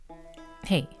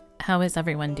Hey, how is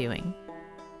everyone doing?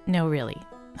 No, really,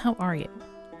 how are you?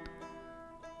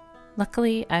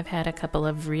 Luckily, I've had a couple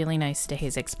of really nice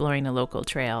days exploring a local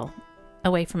trail,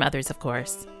 away from others, of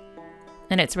course,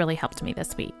 and it's really helped me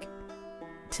this week.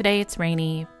 Today it's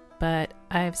rainy, but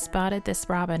I've spotted this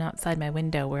robin outside my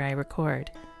window where I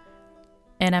record,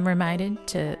 and I'm reminded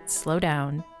to slow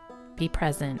down, be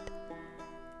present,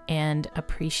 and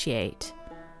appreciate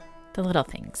the little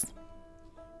things.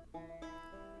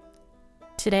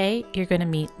 Today, you're going to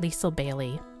meet Liesl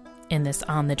Bailey in this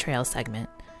On the Trail segment.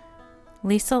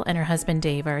 Liesl and her husband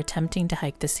Dave are attempting to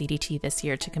hike the CDT this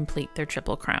year to complete their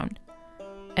Triple Crown.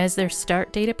 As their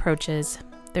start date approaches,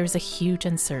 there's a huge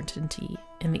uncertainty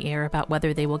in the air about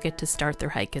whether they will get to start their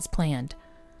hike as planned.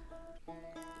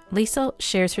 Liesl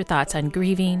shares her thoughts on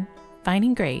grieving,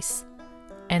 finding grace,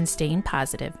 and staying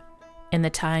positive in the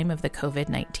time of the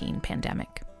COVID-19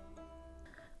 pandemic.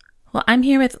 Well, I'm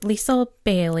here with Liesl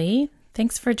Bailey.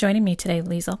 Thanks for joining me today,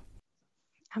 Liesl.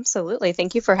 Absolutely.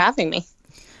 Thank you for having me.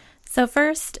 So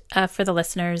first, for the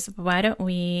listeners, why don't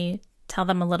we tell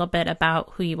them a little bit about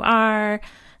who you are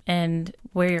and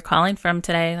where you're calling from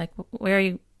today? Like, where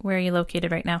are you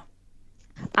located right now?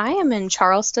 I am in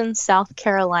Charleston, South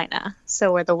Carolina,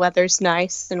 so where the weather's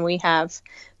nice and we have,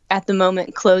 at the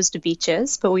moment, closed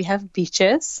beaches, but we have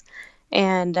beaches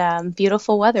and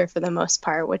beautiful weather for the most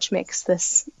part, which makes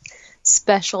this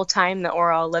special time that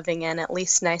we're all living in at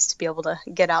least nice to be able to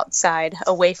get outside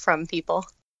away from people.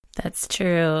 That's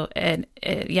true. And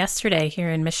yesterday here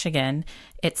in Michigan,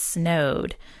 it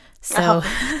snowed. So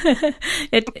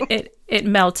it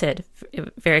melted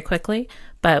very quickly,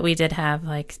 but we did have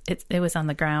it was on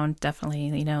the ground,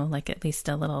 definitely, like at least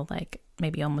a little, like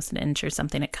maybe almost an inch or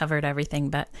something. It covered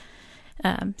everything, but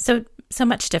so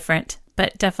much different,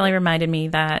 but definitely reminded me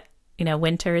that,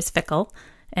 winter is fickle.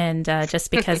 And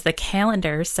just because the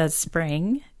calendar says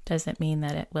spring doesn't mean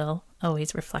that it will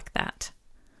always reflect that.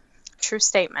 True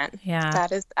statement. Yeah.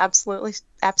 That is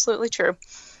absolutely true.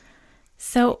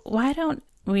 So why don't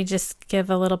we just give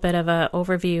a little bit of an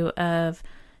overview of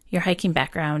your hiking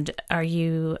background? Are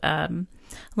you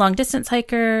long distance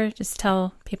hiker? Just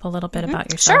tell people a little bit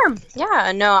about yourself. Sure.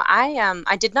 Yeah. No,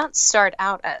 I did not start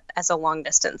out as a long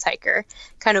distance hiker.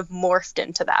 Kind of morphed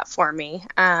into that for me.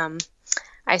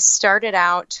 I started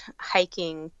out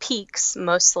hiking peaks,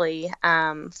 mostly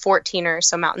 14ers,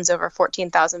 so mountains over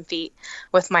 14,000 feet,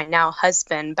 with my now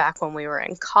husband back when we were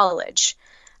in college.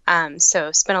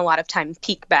 So spent a lot of time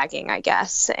peak bagging, I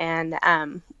guess.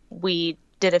 And we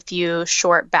did a few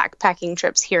short backpacking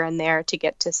trips here and there to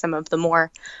get to some of the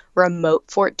more remote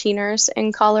 14ers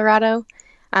in Colorado.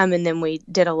 And then we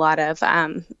did a lot of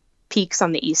peaks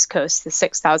on the East Coast, the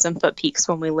 6,000-foot peaks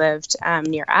when we lived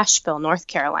near Asheville, North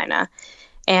Carolina.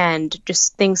 And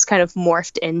just things kind of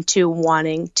morphed into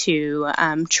wanting to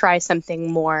try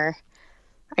something more,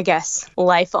 I guess,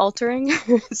 life-altering.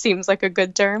 Seems like a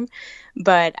good term.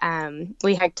 But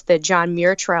we hiked the John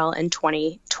Muir Trail in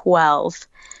 2012.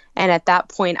 And at that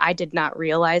point, I did not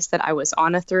realize that I was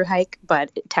on a thru hike,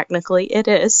 but technically it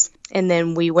is. And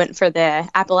then we went for the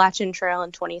Appalachian Trail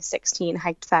in 2016,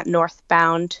 hiked that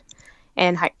northbound,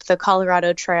 and hiked the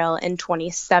Colorado Trail in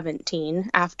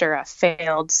 2017 after a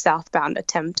failed southbound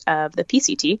attempt of the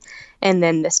PCT. And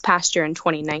then this past year in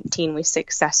 2019, we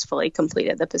successfully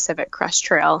completed the Pacific Crest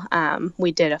Trail.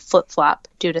 We did a flip-flop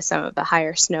due to some of the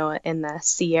higher snow in the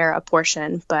Sierra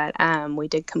portion, but we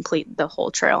did complete the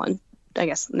whole trail in, I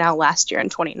guess, now last year in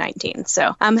 2019.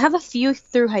 So have a few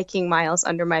through hiking miles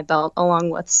under my belt, along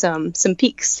with some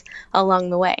peaks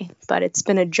along the way. But it's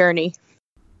been a journey.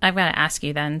 I've got to ask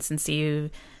you then, since you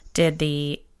did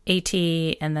the AT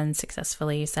and then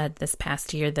successfully said this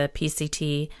past year the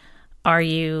PCT, are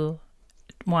you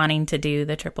wanting to do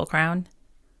the Triple Crown?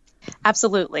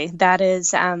 Absolutely. That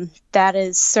is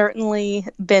certainly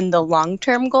been the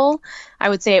long-term goal. I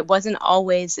would say it wasn't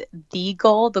always the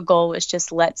goal. The goal was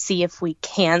just, let's see if we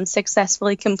can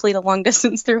successfully complete a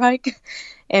long-distance thru hike.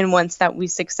 And once that we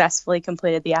successfully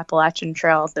completed the Appalachian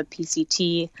Trail, the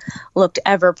PCT looked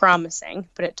ever promising.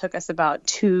 But it took us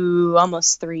about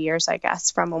almost 3 years, I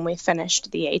guess, from when we finished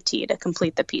the AT to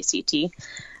complete the PCT.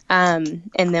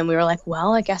 And then we were like,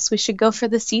 well, I guess we should go for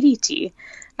the CDT.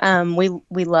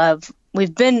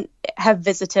 Have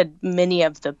visited many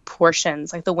of the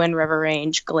portions, like the Wind River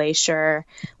Range, Glacier.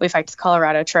 We've hiked the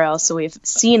Colorado Trail, so we've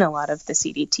seen a lot of the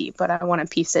CDT, but I want to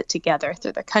piece it together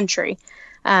through the country.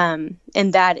 And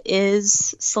that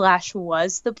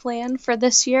was the plan for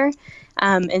this year,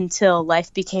 until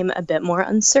life became a bit more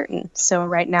uncertain. So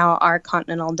right now our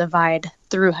Continental Divide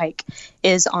thru hike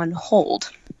is on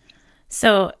hold.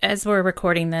 So as we're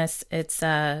recording this, it's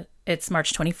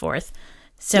March 24th.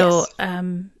 So,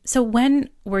 Yes. so when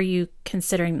were you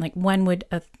considering, like, when would,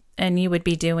 and you would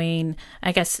be doing,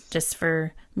 I guess, just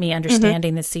for me Hmm.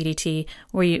 understanding the CDT,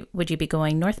 would you be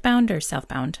going northbound or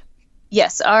southbound?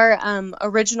 Yes, our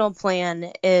original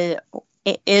plan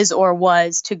is or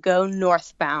was to go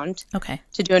northbound, Okay.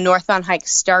 to do a northbound hike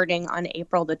starting on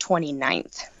April the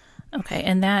 29th. Okay.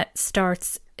 And that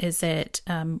starts, is it,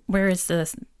 where is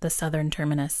the southern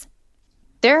terminus?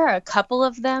 There are a couple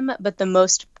of them, but the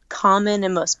most common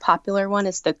and most popular one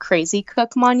is the Crazy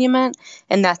Cook Monument,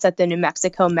 and that's at the New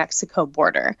Mexico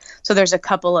border. So there's a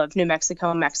couple of New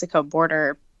Mexico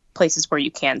border places where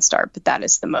you can start, but that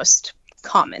is the most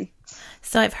common.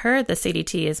 So I've heard the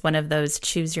CDT is one of those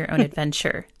choose your own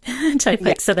adventure type Yeah.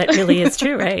 hikes. So that really is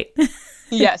true, right?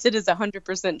 Yes, it is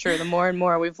 100% true. The more and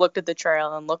more we've looked at the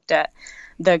trail and looked at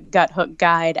the Gut Hook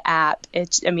Guide app,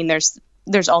 I mean,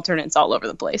 there's alternates all over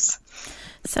the place.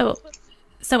 So,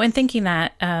 so in thinking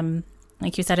that,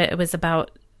 like you said, it was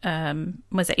about,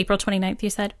 was it April 29th, you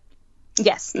said?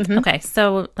 Yes. Hmm. Okay.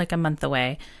 So like a month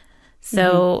away.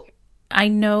 So I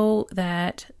know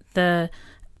that the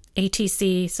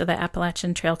ATC, so the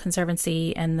Appalachian Trail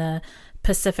Conservancy, and the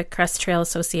Pacific Crest Trail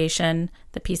Association,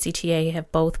 the PCTA, have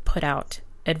both put out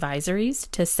advisories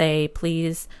to say,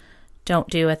 please don't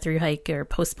do a through hike or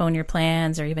postpone your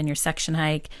plans or even your section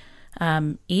hike.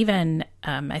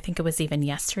 I think it was even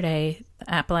yesterday,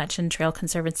 the Appalachian Trail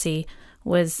Conservancy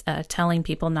was telling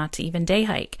people not to even day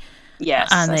hike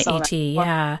Yes, on I the saw AT. that.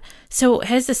 Yeah. So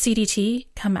has the CDT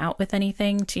come out with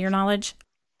anything to your knowledge?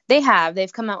 They have.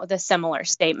 They've come out with a similar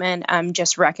statement,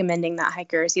 just recommending that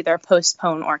hikers either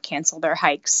postpone or cancel their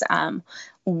hikes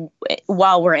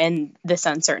while we're in this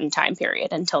uncertain time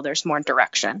period until there's more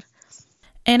direction.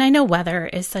 And I know weather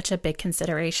is such a big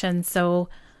consideration. So,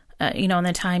 and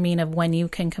the timing of when you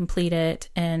can complete it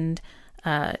and,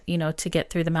 to get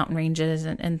through the mountain ranges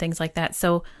and things like that.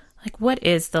 So, like, what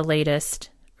is the latest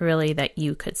really that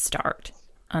you could start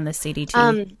on the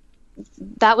CDT?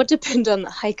 That would depend on the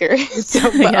hiker,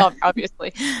 so Yeah.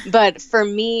 obviously. But for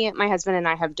me, my husband and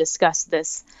I have discussed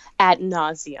this ad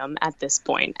nauseum at this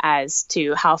point as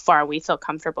to how far we feel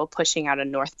comfortable pushing out a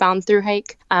northbound through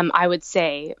hike. I would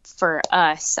say for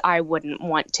us, I wouldn't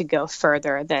want to go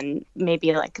further than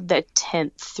maybe like the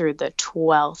 10th through the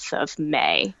 12th of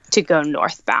May to go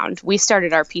northbound. We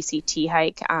started our PCT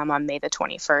hike on May the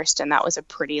 21st, and that was a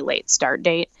pretty late start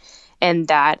date. And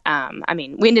that,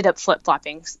 we ended up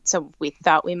flip-flopping, so we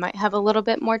thought we might have a little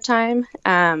bit more time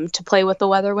to play with the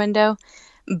weather window.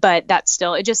 But that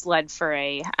still, it just led for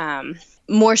a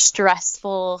more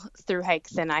stressful through hike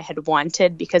than I had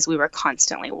wanted because we were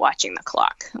constantly watching the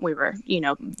clock. We were,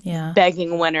 Yeah.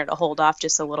 begging winter to hold off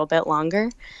just a little bit longer.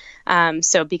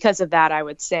 So because of that, I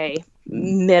would say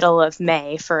middle of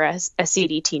May for a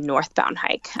CDT northbound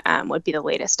hike would be the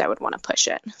latest I would want to push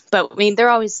it. But I mean, there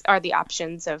always are the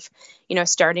options of,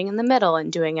 starting in the middle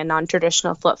and doing a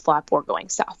non-traditional flip-flop or going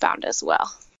southbound as well.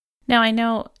 Now, I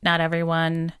know not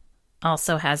everyone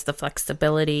also has the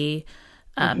flexibility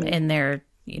in their,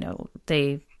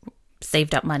 they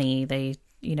saved up money, they,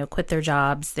 quit their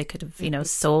jobs, they could have,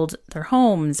 sold their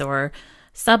homes or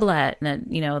sublet, and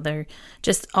they're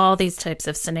just all these types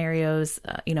of scenarios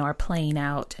are playing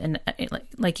out, and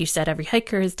like you said, every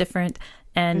hiker is different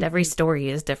and every story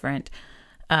is different.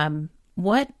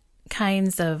 What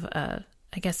kinds of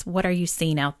I guess what are you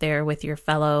seeing out there with your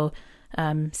fellow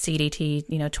CDT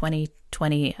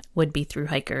 2020 would be through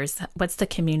hikers? What's the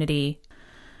community,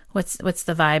 what's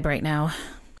the vibe right now?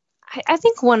 I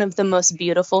think one of the most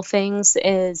beautiful things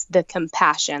is the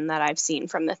compassion that I've seen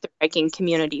from the hiking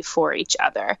community for each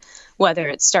other, whether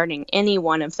it's starting any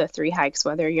one of the three hikes,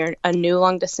 whether you're a new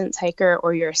long distance hiker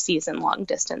or you're a seasoned long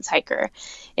distance hiker.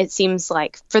 It seems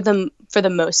like for the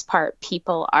most part,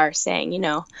 people are saying,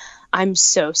 I'm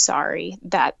so sorry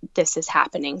that this is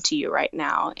happening to you right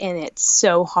now. And it's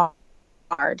so hard.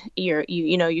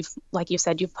 You've, like you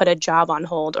said, you've put a job on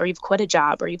hold, or you've quit a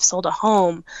job, or you've sold a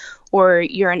home, or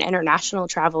you're an international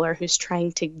traveler who's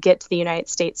trying to get to the United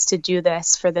States to do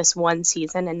this for this one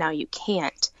season, and now you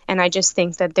can't. And I just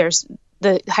think that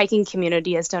the hiking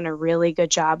community has done a really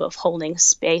good job of holding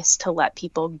space to let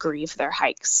people grieve their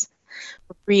hikes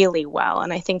really well.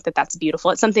 And I think that that's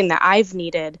beautiful. It's something that I've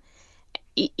needed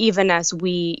even as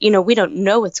we don't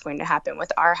know what's going to happen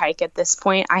with our hike at this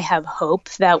point. I have hope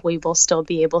that we will still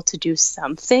be able to do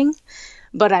something,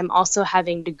 but I'm also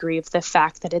having to grieve the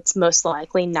fact that it's most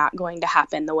likely not going to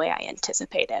happen the way I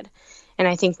anticipated. And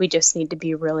I think we just need to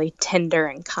be really tender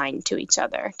and kind to each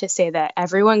other, to say that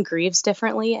everyone grieves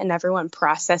differently and everyone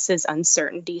processes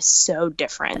uncertainty so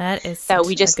different that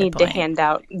we just need to hand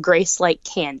out grace like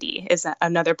candy. Is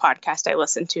another podcast I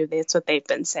listen to. That's what they've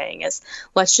been saying, is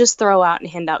let's just throw out and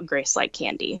hand out grace like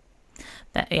candy.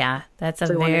 That's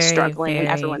everyone is struggling and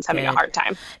everyone's having a hard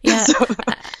time. Yeah,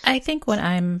 I think what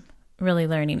I'm really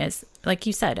learning is, like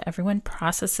you said, everyone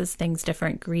processes things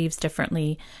different, grieves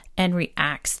differently, and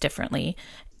reacts differently.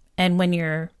 And when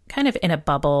you're kind of in a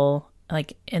bubble,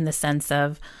 like in the sense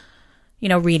of,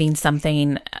 reading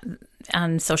something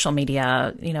on social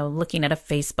media, looking at a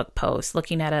Facebook post,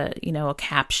 looking at a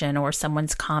caption or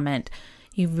someone's comment,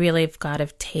 you really have got to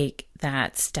take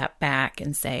that step back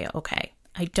and say, okay,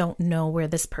 I don't know where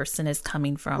this person is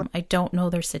coming from. I don't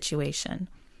know their situation.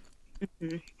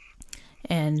 Mm-hmm.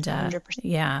 And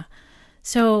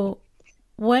so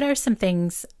what are some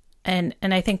things, and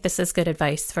I think this is good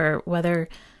advice for whether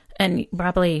they're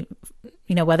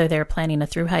planning a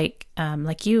through hike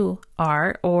like you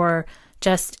are, or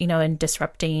just, in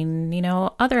disrupting,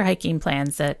 other hiking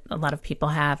plans that a lot of people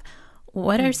have.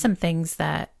 What are some things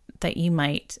that you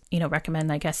might,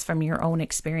 recommend, I guess, from your own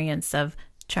experience of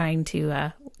trying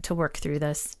to work through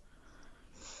this?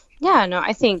 Yeah, no,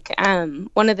 I think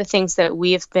one of the things that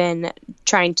we've been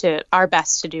trying our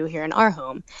best to do here in our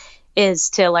home is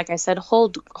to, like I said,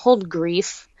 hold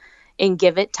grief and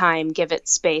give it time, give it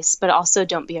space, but also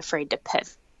don't be afraid to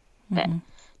pivot. Mm-hmm.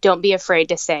 Don't be afraid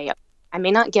to say, I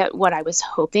may not get what I was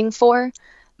hoping for,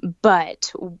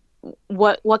 but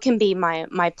what can be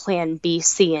my plan B,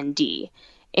 C, and D?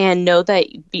 And know that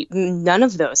none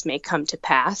of those may come to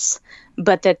pass,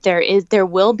 but that there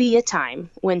will be a time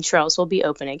when trails will be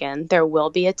open again. There will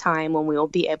be a time when we will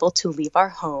be able to leave our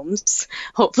homes,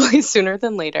 hopefully sooner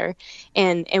than later.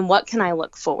 And what can I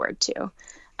look forward to?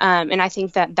 And I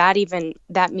think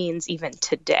that means even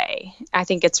today. I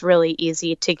think it's really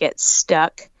easy to get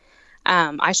stuck.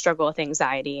 I struggle with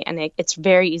anxiety, and it's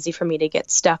very easy for me to get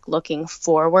stuck looking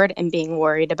forward and being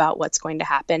worried about what's going to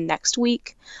happen next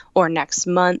week or next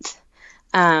month.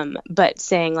 But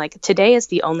saying, like, today is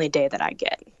the only day that I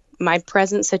get. My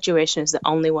present situation is the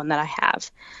only one that I have.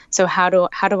 So how do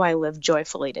I live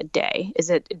joyfully today?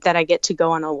 Is it that I get to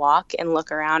go on a walk and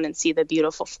look around and see the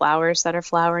beautiful flowers that are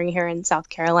flowering here in South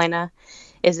Carolina?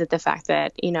 Is it the fact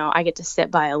that, I get to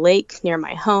sit by a lake near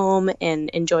my home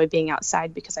and enjoy being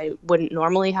outside because I wouldn't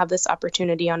normally have this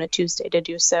opportunity on a Tuesday to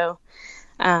do so?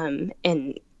 And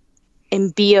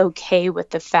be okay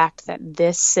with the fact that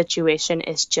this situation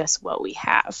is just what we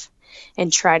have,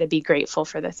 and try to be grateful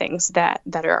for the things that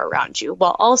are around you,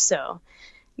 while also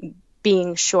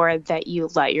being sure that you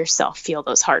let yourself feel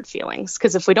those hard feelings.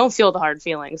 Because if we don't feel the hard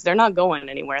feelings, they're not going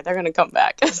anywhere. They're going to come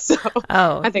back. So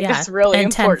I think that's really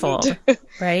important. Tenfold,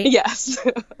 right? Yes.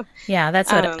 Yeah,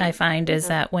 that's what I find is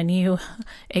that when you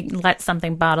let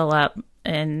something bottle up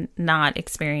and not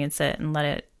experience it and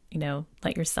let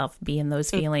yourself be in those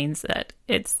feelings, that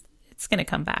it's going to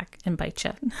come back and bite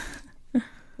you.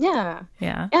 Yeah.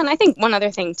 Yeah. And I think one other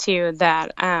thing too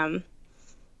that I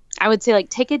would say,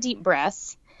 like, take a deep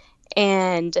breath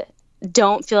and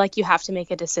don't feel like you have to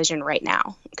make a decision right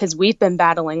now, because we've been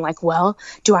battling, like, well,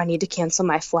 do I need to cancel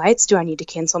my flights? Do I need to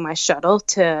cancel my shuttle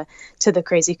to the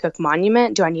Crazy Cook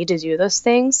Monument? Do I need to do those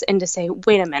things? And to say,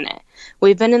 wait a minute,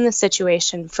 we've been in this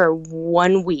situation for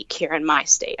 1 week here in my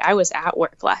state. I was at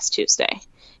work last Tuesday.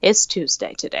 It's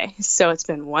Tuesday today. So it's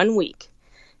been 1 week.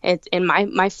 And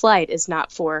my flight is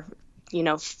not for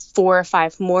 4 or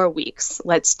 5 more weeks.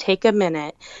 Let's take a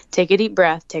minute, take a deep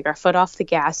breath, take our foot off the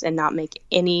gas, and not make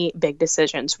any big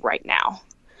decisions right now.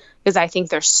 Because I think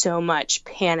there's so much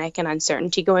panic and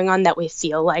uncertainty going on that we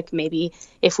feel like maybe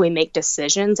if we make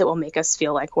decisions, it will make us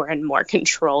feel like we're in more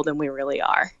control than we really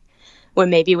are.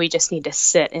 When maybe we just need to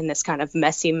sit in this kind of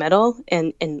messy middle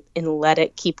and let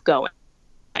it keep going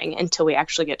until we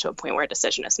actually get to a point where a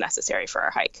decision is necessary for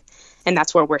our hike. And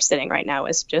that's where we're sitting right now,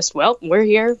 is just, well, we're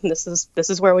here. This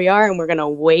is where we are, and we're going to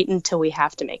wait until we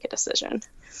have to make a decision.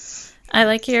 I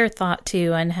like your thought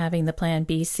too on having the plan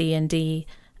B, C, and D,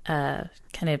 kind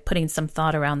of putting some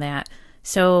thought around that.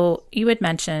 So you had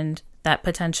mentioned that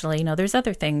potentially, there's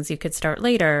other things you could start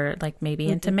later, like maybe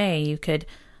into May. You could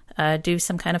do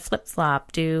some kind of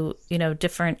flip-flop, do,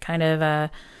 different kind of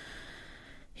a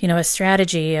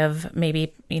strategy of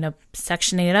maybe,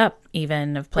 sectioning it up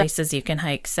even of places you can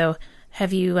hike. So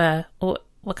have you,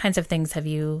 what kinds of things have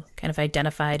you kind of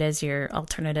identified as your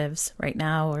alternatives right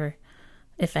now? Or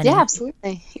if any? Yeah,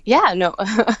 absolutely. Yeah, no,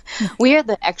 we are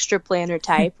the extra planner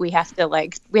type. We have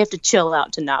to chill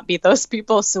out to not be those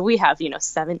people. So we have,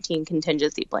 17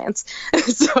 contingency plans.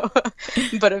 So,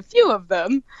 but a few of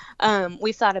them,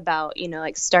 we thought about,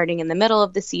 like starting in the middle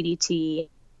of the CDT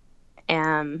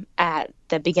at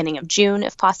the beginning of June,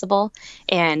 if possible,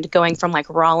 and going from like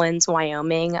Rawlins,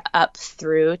 Wyoming, up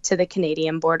through to the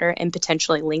Canadian border and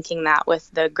potentially linking that with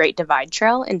the Great Divide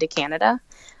Trail into Canada.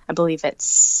 I believe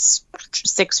it's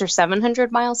 600 or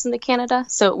 700 miles into Canada.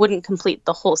 So it wouldn't complete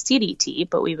the whole CDT,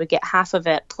 but we would get half of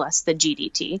it plus the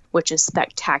GDT, which is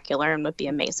spectacular and would be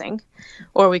amazing.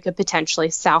 Or we could potentially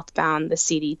southbound the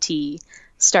CDT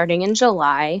starting in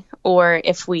July, or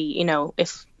if we,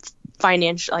 if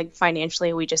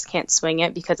financially we just can't swing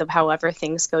it because of however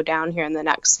things go down here in the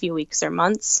next few weeks or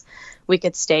months, we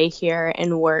could stay here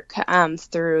and work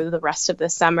through the rest of the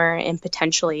summer and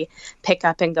potentially pick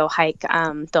up and go hike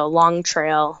the long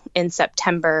trail in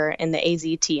September and the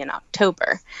AZT in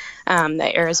October,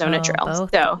 the Arizona Trail.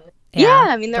 Both. So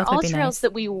yeah, they're all trails nice.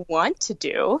 That we want to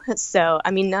do. So,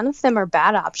 none of them are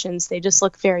bad options. They just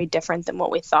look very different than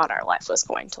what we thought our life was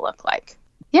going to look like.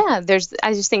 Yeah,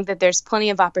 I just think that there's plenty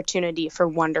of opportunity for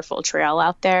wonderful trail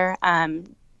out there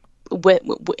in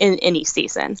any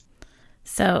season.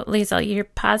 So, Liesl, your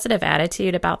positive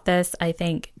attitude about this, I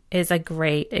think, is a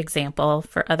great example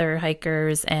for other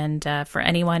hikers and for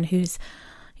anyone who's,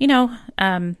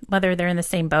 whether they're in the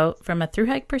same boat from a thru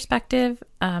hike perspective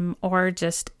or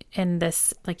just in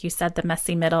this, like you said, the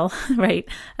messy middle, right,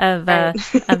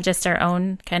 of just our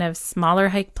own kind of smaller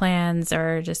hike plans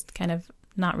or just kind of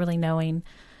not really knowing,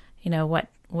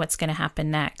 what's going to happen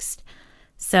next.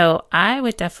 So I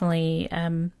would definitely,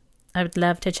 I would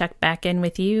love to check back in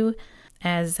with you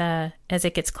as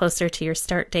it gets closer to your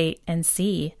start date and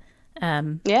see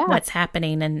what's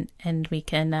happening, and we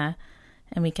can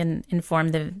inform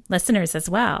the listeners as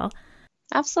well.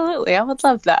 Absolutely, I would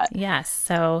love that. Yes.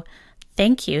 So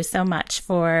thank you so much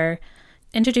for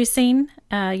introducing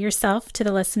yourself to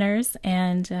the listeners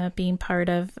and being part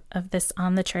of this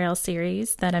On the Trail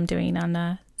series that I'm doing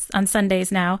on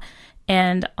Sundays now,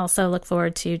 and also look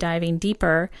forward to diving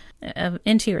deeper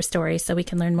into your story so we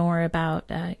can learn more about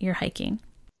your hiking.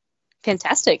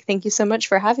 Fantastic. Thank you so much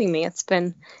for having me. It's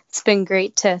been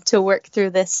great to work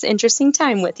through this interesting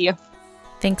time with you.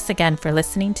 Thanks again for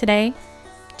listening today.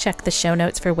 Check the show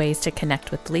notes for ways to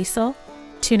connect with Liesl.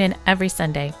 Tune in every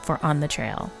Sunday for On the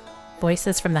Trail.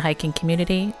 Voices from the hiking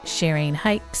community, sharing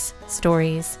hikes,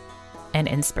 stories, and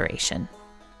inspiration.